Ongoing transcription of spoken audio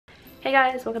Hey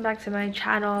guys, welcome back to my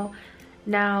channel.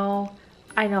 Now,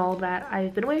 I know that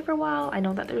I've been away for a while. I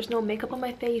know that there's no makeup on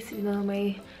my face, even though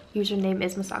my username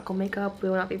is Masako Makeup. We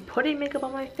will not be putting makeup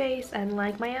on my face, and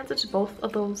like my answer to both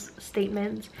of those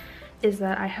statements is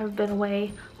that I have been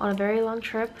away on a very long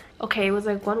trip. Okay, it was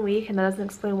like 1 week, and that doesn't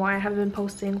explain why I haven't been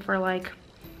posting for like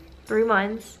 3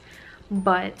 months,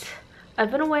 but I've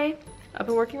been away. I've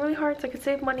been working really hard so I could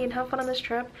save money and have fun on this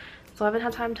trip, so I haven't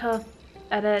had time to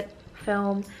edit,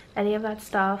 film, any of that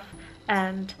stuff,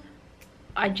 and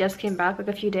I just came back like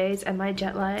a few days and my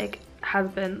jet lag has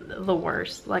been the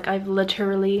worst. Like, I've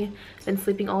literally been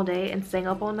sleeping all day and staying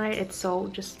up all night. It's so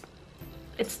just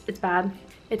it's bad.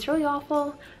 It's really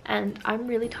awful, and I'm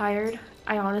really tired.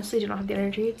 I honestly do not have the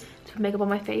energy to put makeup on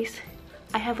my face.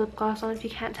 I have lip gloss on if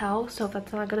you can't tell, so if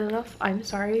that's not good enough, I'm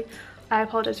sorry. I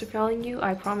apologize for failing you.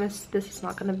 I promise this is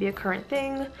not going to be a current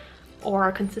thing or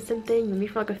a consistent thing. Maybe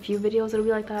for like a few videos it'll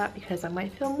be like that, because I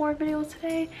might film more videos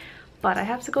today, but I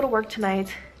have to go to work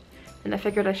tonight and I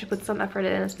figured I should put some effort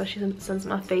in, especially since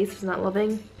my face is not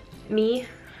loving me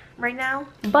right now.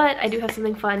 But I do have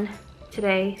something fun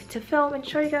today to film and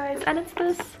show you guys, and it's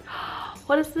this.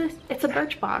 What is this? It's a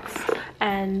Birchbox,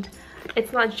 and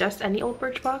it's not just any old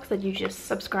Birchbox that you just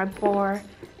subscribe for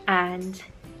and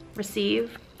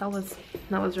receive. That was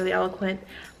really eloquent.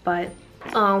 But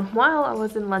while I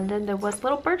was in London, there was a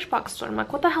little Birchbox store. I'm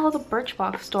like, what the hell is a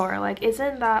Birchbox store? Like,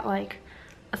 isn't that like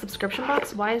a subscription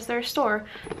box? Why is there a store?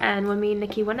 And when me and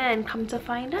Nikki went in, come to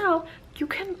find out, you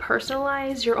can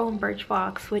personalize your own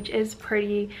Birchbox, which is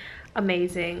pretty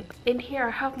amazing. In here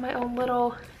I have my own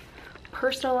little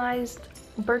personalized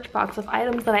Birchbox of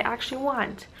items that I actually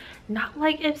want. Not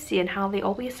like Ipsy and how they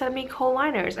always send me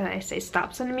co-liners and I say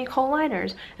stop sending me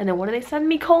co-liners, and then what do they send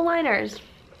me? Co-liners.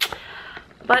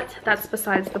 But that's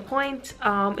besides the point.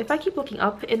 If I keep looking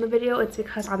up in the video, it's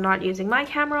because I'm not using my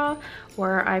camera,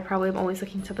 or I probably am always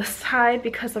looking to the side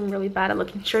because I'm really bad at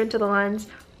looking straight into the lens.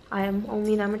 I am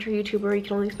only an amateur YouTuber, you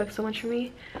can only expect so much from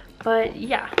me. But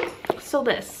yeah, so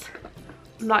this,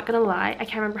 I'm not gonna lie, I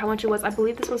can't remember how much it was. I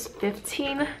believe this was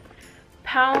 15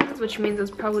 pounds, which means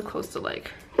it's probably close to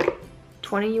like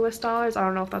 20 US dollars. I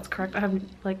don't know if that's correct. I have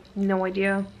like no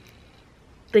idea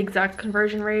the exact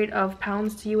conversion rate of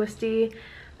pounds to USD.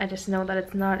 I just know that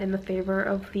it's not in the favor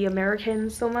of the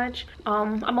Americans so much.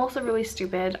 I'm also really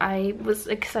stupid. I was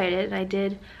excited and I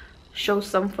did show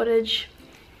some footage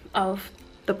of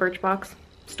the Birchbox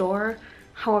store.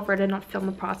 However, I did not film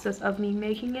the process of me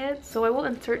making it, so I will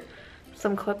insert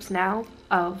some clips now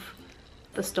of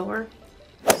the store.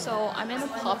 So I'm in a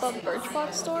pop-up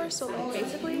Birchbox store, so like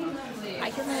basically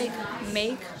I can like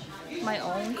make my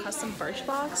own custom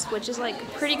Birchbox, which is like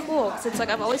pretty cool because it's like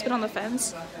I've always been on the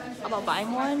fence about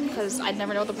buying one because I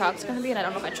never know what the product's gonna be and I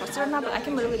don't know if I trust it or not, but I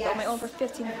can literally build my own for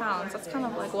 15 pounds. That's kind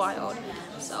of like wild.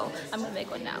 So I'm gonna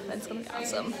make one now and it's gonna be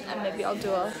awesome, and maybe I'll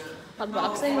do a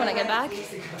unboxing when I get back,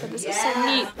 but this is so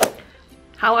neat.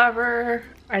 However,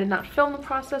 I did not film the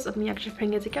process of me actually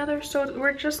putting it together, so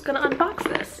we're just gonna unbox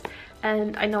this.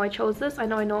 And I know I chose this. I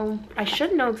know I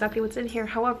should know exactly what's in here.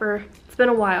 However, it's been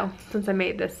a while since I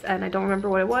made this and I don't remember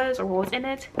what it was or what was in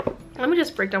it. Let me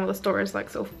just break down what the store is like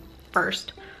so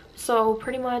first. So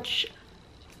pretty much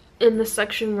in the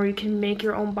section where you can make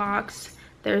your own box,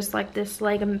 there's like this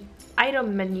like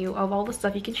item menu of all the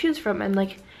stuff you can choose from, and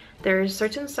like there's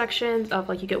certain sections of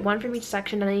like you get one from each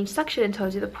section, and then each section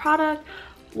tells you the product,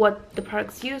 what the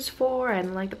product's used for,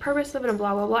 and like the purpose of it, and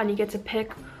blah blah blah, and you get to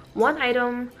pick one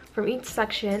item from each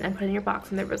section and put it in your box.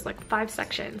 And there was like 5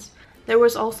 sections. There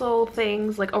was also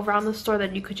things like around the store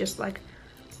that you could just like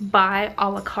buy a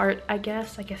la carte, I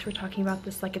guess we're talking about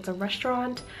this like it's a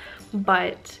restaurant,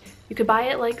 but you could buy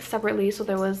it like separately. So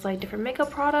there was like different makeup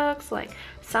products, like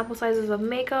sample sizes of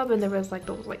makeup, and there was like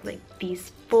those like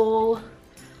these full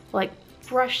like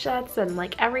brush sets and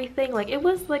like everything. Like it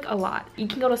was like a lot. You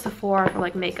can go to Sephora for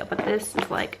like makeup, but this is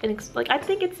like I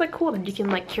think it's like cool that you can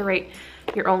like curate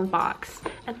your own box.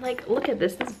 And like look at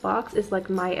this box is like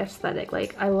my aesthetic.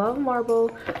 Like I love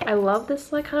marble, I love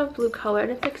this like kind of blue color,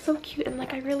 and it's like so cute, and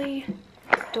like I really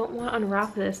don't want to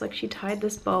unwrap this. Like she tied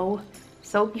this bow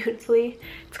so beautifully.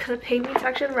 It's gonna pay me to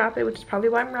actually unwrap it, which is probably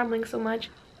why I'm rambling so much.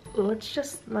 Let's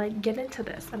just like get into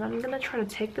this, and I'm gonna try to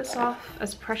take this off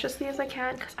as preciously as I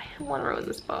can because I don't want to ruin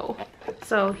this bow.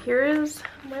 So here is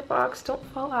my box. Don't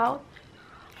fall out.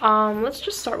 Let's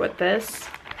just start with this.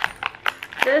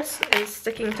 This is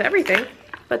sticking to everything,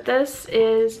 but this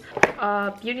is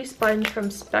a beauty sponge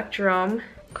from Spectrum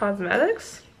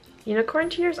Cosmetics, Unicorn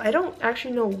Tears. I don't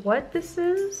actually know what this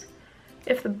is,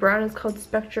 if the brand is called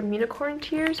Spectrum Unicorn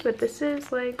Tears, but this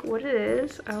is like what it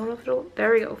is. I don't know if it'll,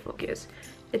 there we go, focus.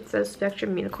 It says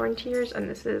Spectrum Unicorn Tears, and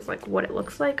this is like what it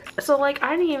looks like. So like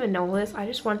I didn't even know this. I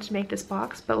just wanted to make this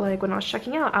box, but like when I was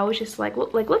checking out, I was just like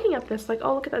looking at this, like,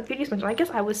 oh, look at that beauty sponge. And I guess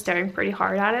I was staring pretty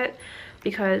hard at it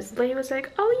because the lady was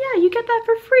like, oh yeah, you get that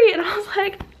for free. And I was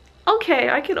like, okay,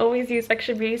 I can always use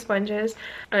extra beauty sponges.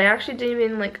 And I actually didn't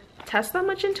even like test that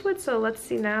much into it, so let's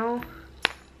see now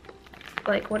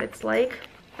like what it's like.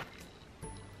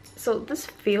 So this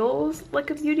feels like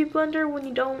a beauty blender when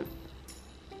you don't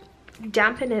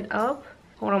dampen it up.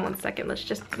 Hold on one second, let's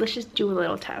just do a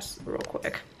little test real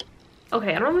quick.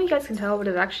 Okay, I don't know if you guys can tell, but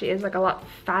it actually is like a lot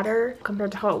fatter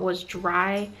compared to how it was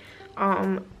dry.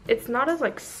 It's not as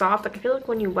like soft. Like I feel like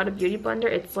when you wet a beauty blender,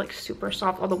 it's like super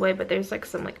soft all the way, but there's like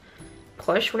some like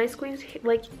push when I squeeze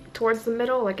like towards the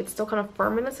middle. Like it's still kind of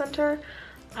firm in the center.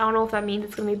 I don't know if that means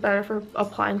it's gonna be better for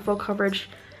applying full coverage,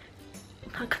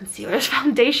 not concealers,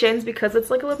 foundations, because it's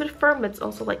like a little bit firm, but it's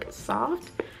also like soft.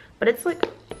 But it's like,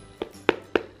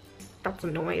 that's a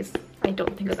noise. I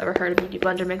don't think I've ever heard a beauty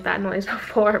blender make that noise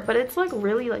before, but it's like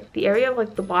really like the area of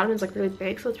like the bottom is like really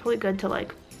big, so it's really good to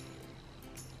like,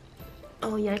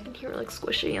 oh yeah, I can hear it like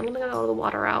squishy. I'm gonna get all the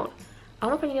water out. I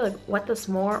don't know if I need to like wet this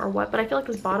more or what, but I feel like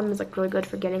this bottom is like really good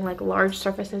for getting like large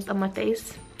surfaces on my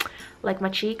face, like my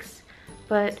cheeks.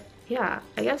 But yeah,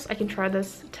 I guess I can try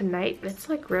this tonight. It's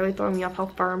like really throwing me off how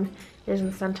firm it is in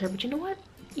the center, but you know what?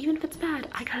 Even if it's bad,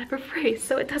 I got it for free,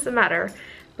 so it doesn't matter.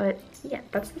 But yeah,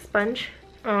 that's the sponge.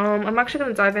 I'm actually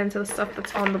gonna dive into the stuff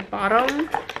that's on the bottom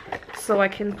so I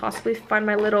can possibly find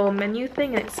my little menu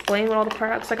thing and explain what all the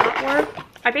products I got were.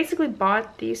 I basically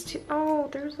bought these two. Oh,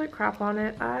 there's like crap on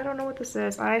it. I don't know what this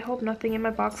is. I hope nothing in my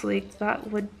box leaks. That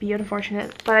would be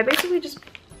unfortunate. But I basically just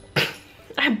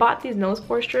I bought these nose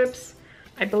pore strips.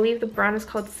 I believe the brand is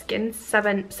called Skin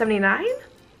 779,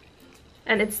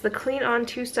 and it's the Clean On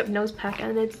 2-Step Nose Pack,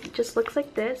 and it just looks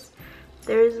like this.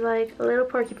 There's like a little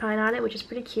porcupine on it, which is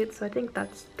pretty cute, so I think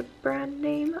that's the brand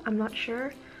name. I'm not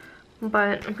sure,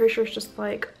 but I'm pretty sure it's just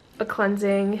like a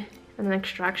cleansing and an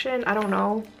extraction. I don't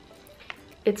know.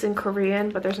 It's in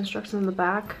Korean, but there's instructions in the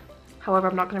back. However,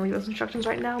 I'm not going to read those instructions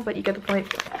right now, but you get the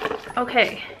point.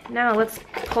 Okay, now let's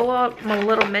pull up my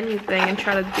little menu thing and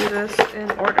try to do this in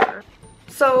order.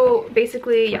 So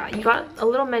basically, yeah, you got a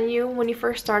little menu when you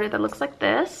first started that looks like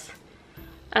this.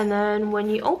 And then when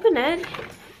you open it,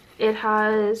 it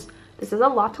has, this is a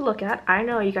lot to look at. I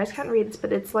know you guys can't read this,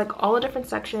 but it's like all the different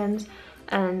sections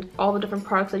and all the different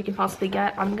products that you can possibly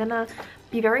get. I'm gonna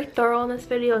be very thorough in this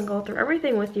video and go through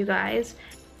everything with you guys.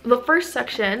 The first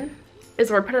section is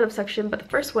a repetitive section, but the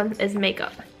first one is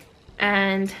makeup.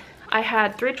 And I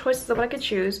had 3 choices of what I could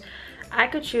choose. I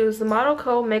could choose the Model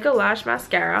Co Mega Lash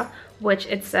Mascara, which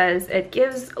it says it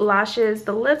gives lashes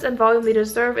the lift and volume they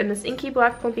deserve in this inky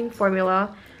black plumping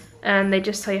formula. And they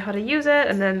just tell you how to use it.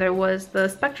 And then there was the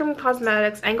Spectrum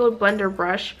Cosmetics Angled Blender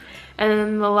Brush. And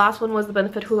then the last one was the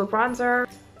Benefit Hoola Bronzer.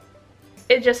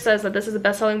 It just says that this is a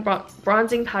best-selling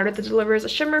bronzing powder that delivers a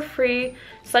shimmer-free,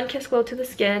 sun-kissed glow to the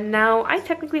skin. Now, I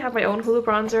technically have my own Hoola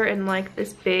bronzer in like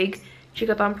this big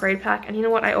Chicathon Parade pack. And you know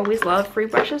what? I always love free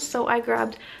brushes, so I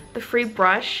grabbed the free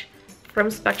brush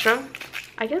from Spectrum.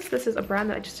 I guess this is a brand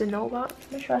that I just didn't know about.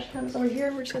 My trash can is over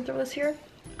here. We're just gonna throw this here.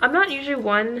 I'm not usually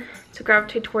one to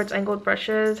gravitate towards angled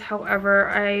brushes. However,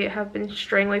 I have been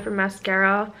straying away from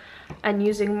mascara and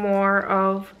using more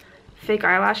of fake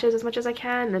eyelashes as much as I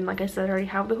can. And like I said, I already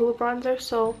have the Hoola bronzer,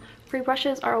 so free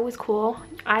brushes are always cool.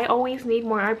 I always need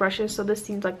more eye brushes, so this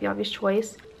seems like the obvious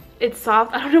choice. It's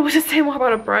soft. I don't know what to say more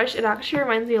about a brush. It actually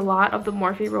reminds me a lot of the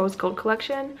Morphe Rose Gold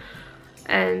collection.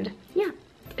 And yeah,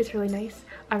 it's really nice.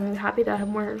 I'm really happy that I have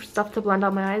more stuff to blend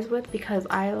out my eyes with because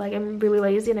I'm really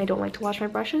lazy and I don't like to wash my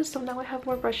brushes. So now I have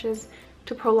more brushes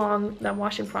to prolong that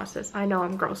washing process. I know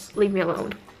I'm gross. Leave me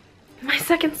alone. My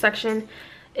second section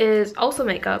is also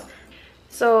makeup.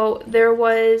 So there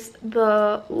was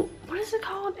the, what is it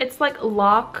called? It's like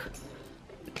Lock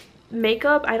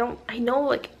makeup. I know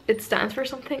like it stands for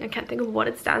something. I can't think of what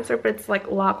it stands for, but it's like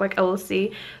Lock, like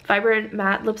LOC, vibrant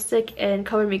matte lipstick in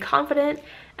Color Me Confident.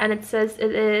 And it says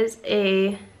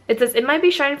it might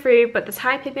be shine free, but this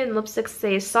high pigment lipstick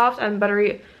stays soft and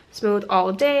buttery smooth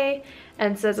all day.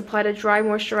 And it says apply to dry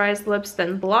moisturized lips,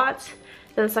 then blot.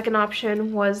 Then the second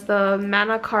option was the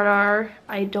Mana Cardar.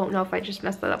 I don't know if I just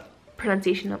messed that up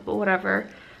pronunciation up, but whatever.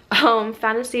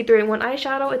 Fantasy 3-in-1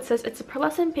 eyeshadow. It says it's a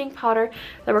pearlescent pink powder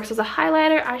that works as a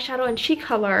highlighter, eyeshadow, and cheek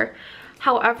color.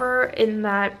 However, in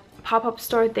that pop-up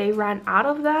store they ran out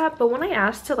of that, but when I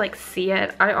asked to like see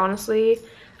it, I honestly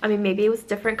I mean, maybe it was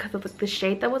different because of like the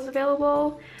shade that was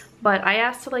available, but I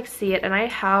asked to like see it, and I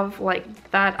have like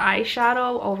that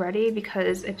eyeshadow already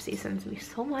because Ipsy sends me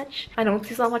so much. I know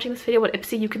Ipsy's not watching this video, but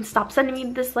Ipsy, you can stop sending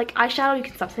me this like eyeshadow, you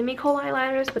can stop sending me kohl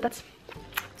eyeliners, but that's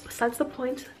besides the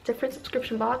point. Different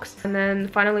subscription box. And then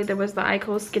finally there was the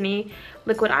Ico Skinny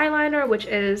Liquid Eyeliner, which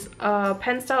is a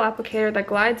pen style applicator that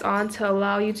glides on to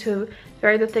allow you to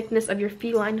vary the thickness of your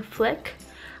feline flick.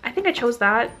 I think I chose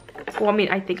that. Well, I mean,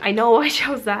 I know I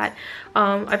chose that.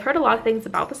 I've heard a lot of things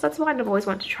about the Studs line. I've always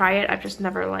wanted to try it. I've just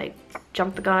never like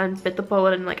jumped the gun, bit the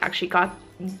bullet, and like actually got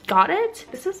it.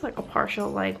 This is like a partial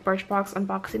like Birchbox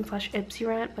unboxing slash Ipsy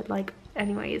rant, but like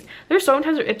anyways, there's so many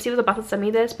times where Ipsy was about to send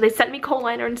me this, but they sent me kohl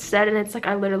liner instead, and it's like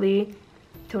I literally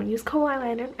don't use kohl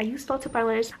eyeliner. I use felt tip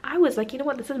eyeliners. I was like, you know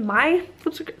what, this is my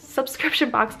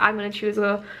subscription box. I'm gonna choose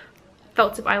a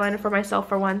felt tip eyeliner for myself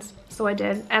for once. So I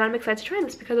did, and I'm excited to try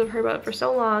this because I've heard about it for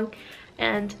so long,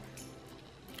 and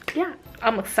yeah,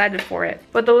 I'm excited for it.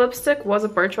 But the lipstick was a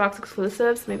Birchbox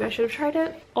exclusive, so maybe I should have tried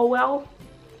it. Oh well,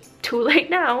 too late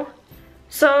now.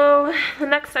 So the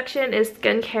next section is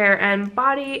skincare and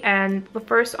body, and the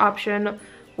first option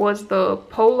was the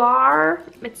Polar.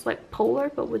 It's like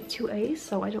polar but with 2 A's,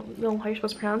 so I don't know how you're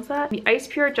supposed to pronounce that. The Ice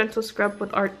Pure Gentle Scrub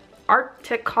with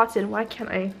Arctic Cotton. Why can't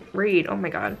I read? Oh my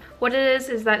god. What it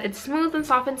is that it's smooth and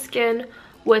softened skin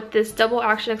with this double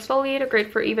action exfoliator,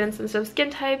 great for even and sensitive skin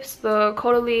types. The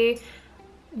Caudalie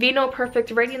Vino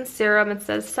Perfect Radiance Serum. It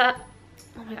says oh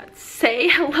my god, say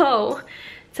hello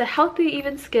to healthy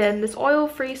even skin. This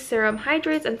oil-free serum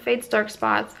hydrates and fades dark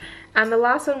spots. And the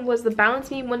last one was the Balance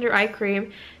Me Wonder Eye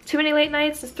Cream. Too many late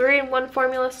nights. This 3-in-1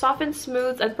 formula softens,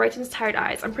 smooths, and brightens tired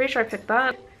eyes. I'm pretty sure I picked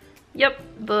that. Yep,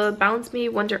 the Balance Me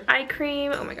Wonder Eye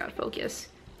Cream. Oh my god, focus.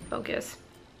 Focus.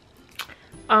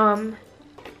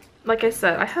 Like I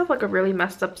said, I have like a really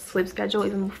messed up sleep schedule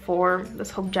even before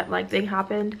this whole jet lag thing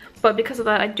happened. But because of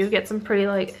that, I do get some pretty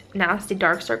like nasty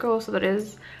dark circles, so that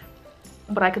is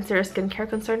what I consider a skincare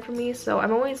concern for me. So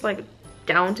I'm always like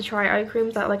down to try eye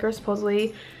creams that like are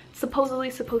supposedly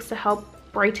supposed to help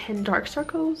brighten dark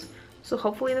circles. So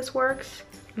hopefully this works.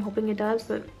 I'm hoping it does,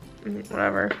 but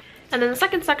whatever. And then the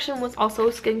second section was also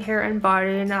skincare and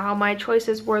body. Now my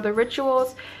choices were the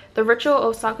Ritual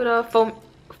of Sakura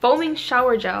Foaming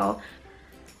Shower Gel.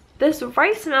 This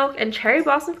rice milk and cherry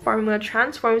blossom formula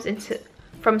transforms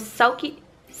from silky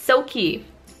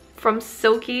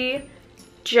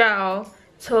gel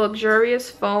to luxurious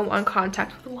foam on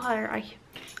contact with water.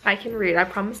 I can read. I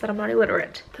promise that I'm not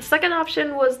illiterate. The second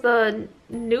option was the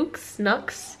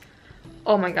Nux.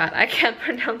 Oh my god, I can't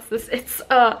pronounce this. It's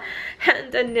a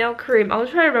hand and nail cream. I'll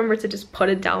try to remember to just put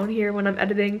it down here when I'm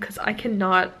editing because I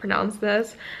cannot pronounce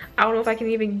this. I don't know if I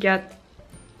can even get.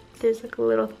 There's like a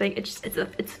little thing. It's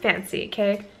fancy,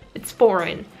 okay? It's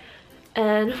foreign.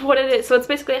 And what it is, so it's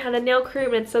basically a hand and nail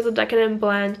cream, and it says a decadent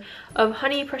blend of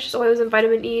honey, precious oils, and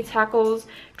vitamin E, tackles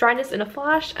dryness in a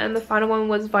flash. And the final one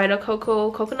was Vita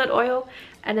Coco Coconut Oil,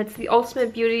 and it's the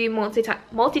ultimate beauty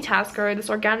multitasker. This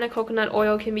organic coconut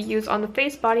oil can be used on the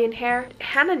face, body, and hair.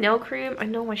 Hand and nail cream, I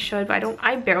know I should, but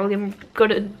I barely am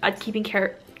good at taking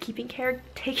care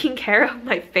of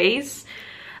my face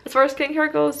as far as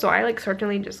skincare goes, so I like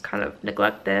certainly just kind of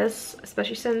neglect this,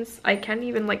 especially since I can't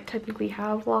even like technically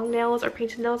have long nails or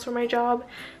painted nails for my job.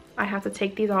 I have to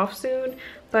take these off soon,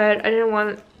 but I didn't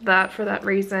want that for that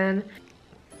reason.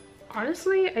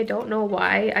 Honestly, I don't know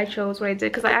why I chose what I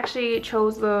did, because I actually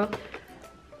chose the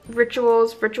Ritual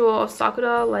of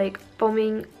Sakura like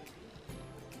foaming,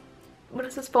 what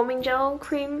is this, foaming gel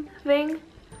cream thing?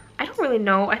 I don't really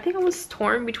know. I think I was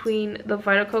torn between the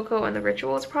Vita Coco and the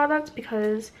Rituals product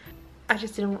because I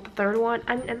just didn't want the third one.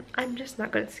 I'm just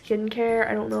not good at skincare.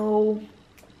 I don't know.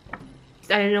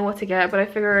 I didn't know what to get, but I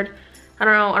figured, I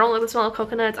don't know. I don't like the smell of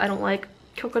coconuts. I don't like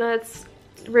coconuts.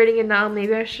 Rating it now,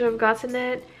 maybe I should have gotten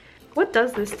it. What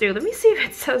does this do? Let me see if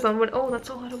it says on what. Oh, that's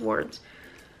a lot of words.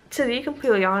 To be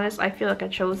completely honest, I feel like I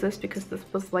chose this because this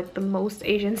was like the most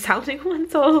Asian sounding one,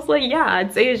 so I was like, yeah,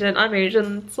 it's Asian, I'm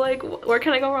Asian, it's like, where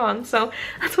can I go wrong? So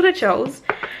that's what I chose.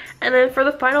 And then for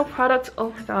the final product, oh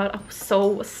my god, I was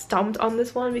so stumped on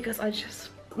this one because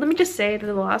let me just say that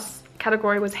the last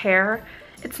category was hair.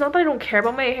 It's not that I don't care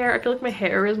about my hair, I feel like my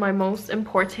hair is my most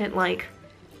important, like,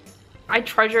 I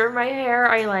treasure my hair.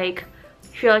 I like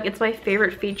feel like it's my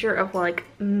favorite feature of like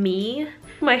me.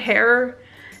 My hair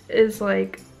is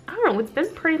like, I don't know, it's been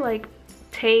pretty like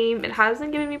tame. It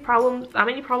hasn't given me that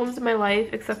many problems in my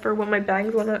life, except for when my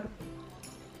bangs want to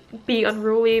be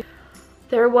unruly.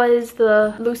 There was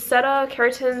the Lucetta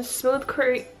Keratin Smooth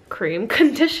Cream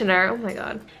Conditioner. Oh my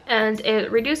god. And it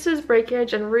reduces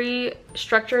breakage and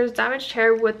restructures damaged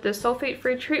hair with the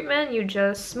sulfate-free treatment. You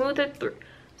just smooth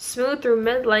Smooth through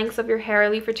mid-lengths of your hair,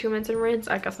 leave for 2 minutes and rinse.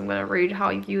 I guess I'm gonna read how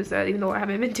you use it, even though I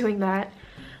haven't been doing that.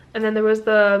 And then there was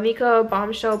the Mika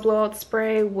Bombshell Blowout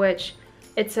Spray, which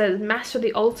it says master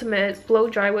the ultimate blow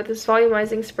dry with this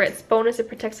volumizing spritz. Bonus, it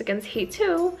protects against heat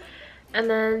too. And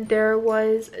then there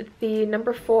was the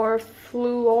number 4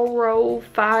 Fluoro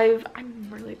 5. I'm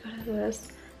really good at this.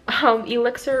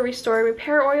 Elixir Restore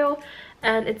Repair Oil,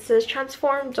 and it says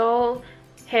transform dull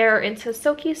hair into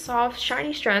silky, soft,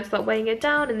 shiny strands without weighing it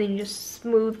down, and then you just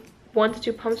smooth 1 to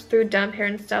 2 pumps through damp hair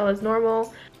and style as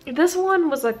normal. This one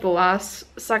was like the last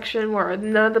section where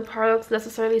none of the products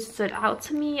necessarily stood out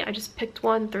to me. I just picked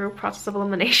one through process of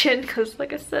elimination because,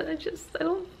 like I said, I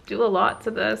don't do a lot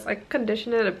to this. I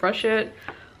condition it, I brush it.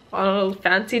 On a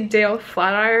fancy day I'll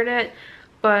flat iron it,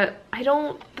 but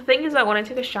the thing is that when I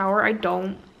take a shower, I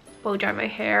don't blow dry my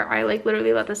hair. I like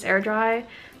literally let this air dry,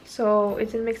 so it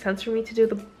didn't make sense for me to do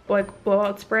the like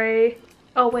blowout spray.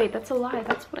 Oh wait, that's a lie,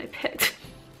 that's what I picked.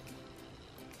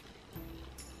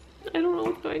 I don't know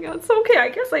what's going on. So okay, I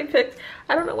guess I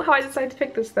don't know how I decided to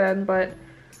pick this then, but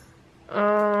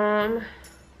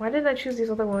why didn't I choose these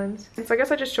other ones? So I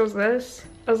guess I just chose this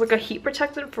as like a heat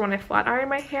protectant for when I flat iron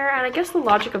my hair. And I guess the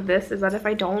logic of this is that if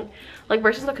I don't, like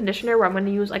versus the conditioner where I'm going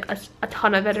to use like a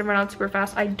ton of it and run out super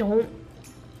fast, I don't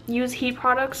use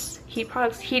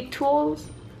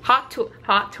hot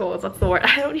tools, that's the word.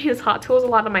 I don't use hot tools a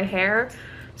lot on my hair,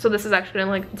 so this is actually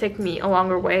gonna like take me a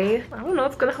longer way. I don't know,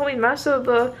 it's gonna help me master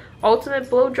the ultimate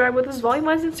blow dry with this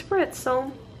volumizing spritz,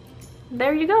 so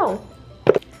there you go.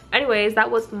 Anyways, that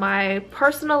was my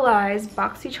personalized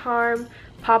BoxyCharm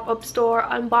pop-up store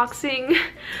unboxing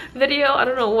video. I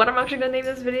don't know what I'm actually gonna name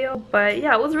this video, but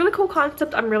yeah, it was a really cool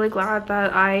concept. I'm really glad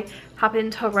that I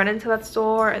happened to run into that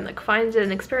store and like find it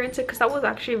and experience it, because that was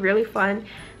actually really fun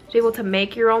to be able to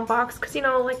make your own box. Because you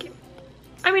know, like,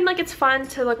 I mean, like, it's fun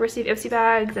to like receive Ipsy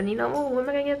bags and, you know, oh, what am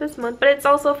I gonna get this month? But it's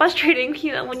also frustrating,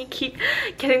 you know, when you keep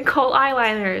getting coal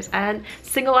eyeliners and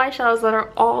single eyeshadows that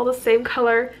are all the same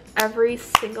color every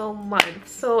single month.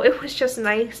 So it was just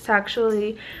nice to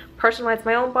actually personalize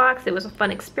my own box. It was a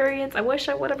fun experience. I wish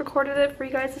I would have recorded it for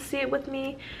you guys to see it with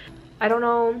me. I don't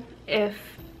know if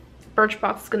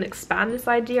Birchbox is going to expand this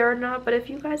idea or not, but if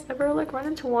you guys ever like run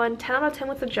into one, 10 out of 10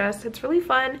 would suggest. It's really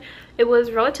fun. It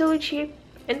was relatively cheap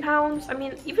in pounds. I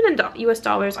mean, even in US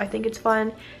dollars, I think it's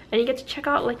fun, and you get to check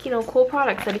out like, you know, cool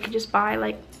products that you can just buy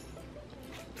like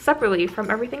separately from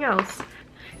everything else.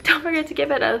 Don't forget to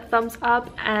give it a thumbs up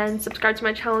and subscribe to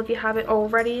my channel if you haven't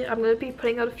already. I'm going to be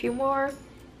putting out a few more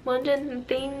London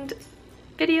themed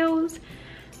videos,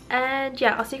 and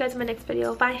yeah, I'll see you guys in my next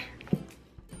video. Bye.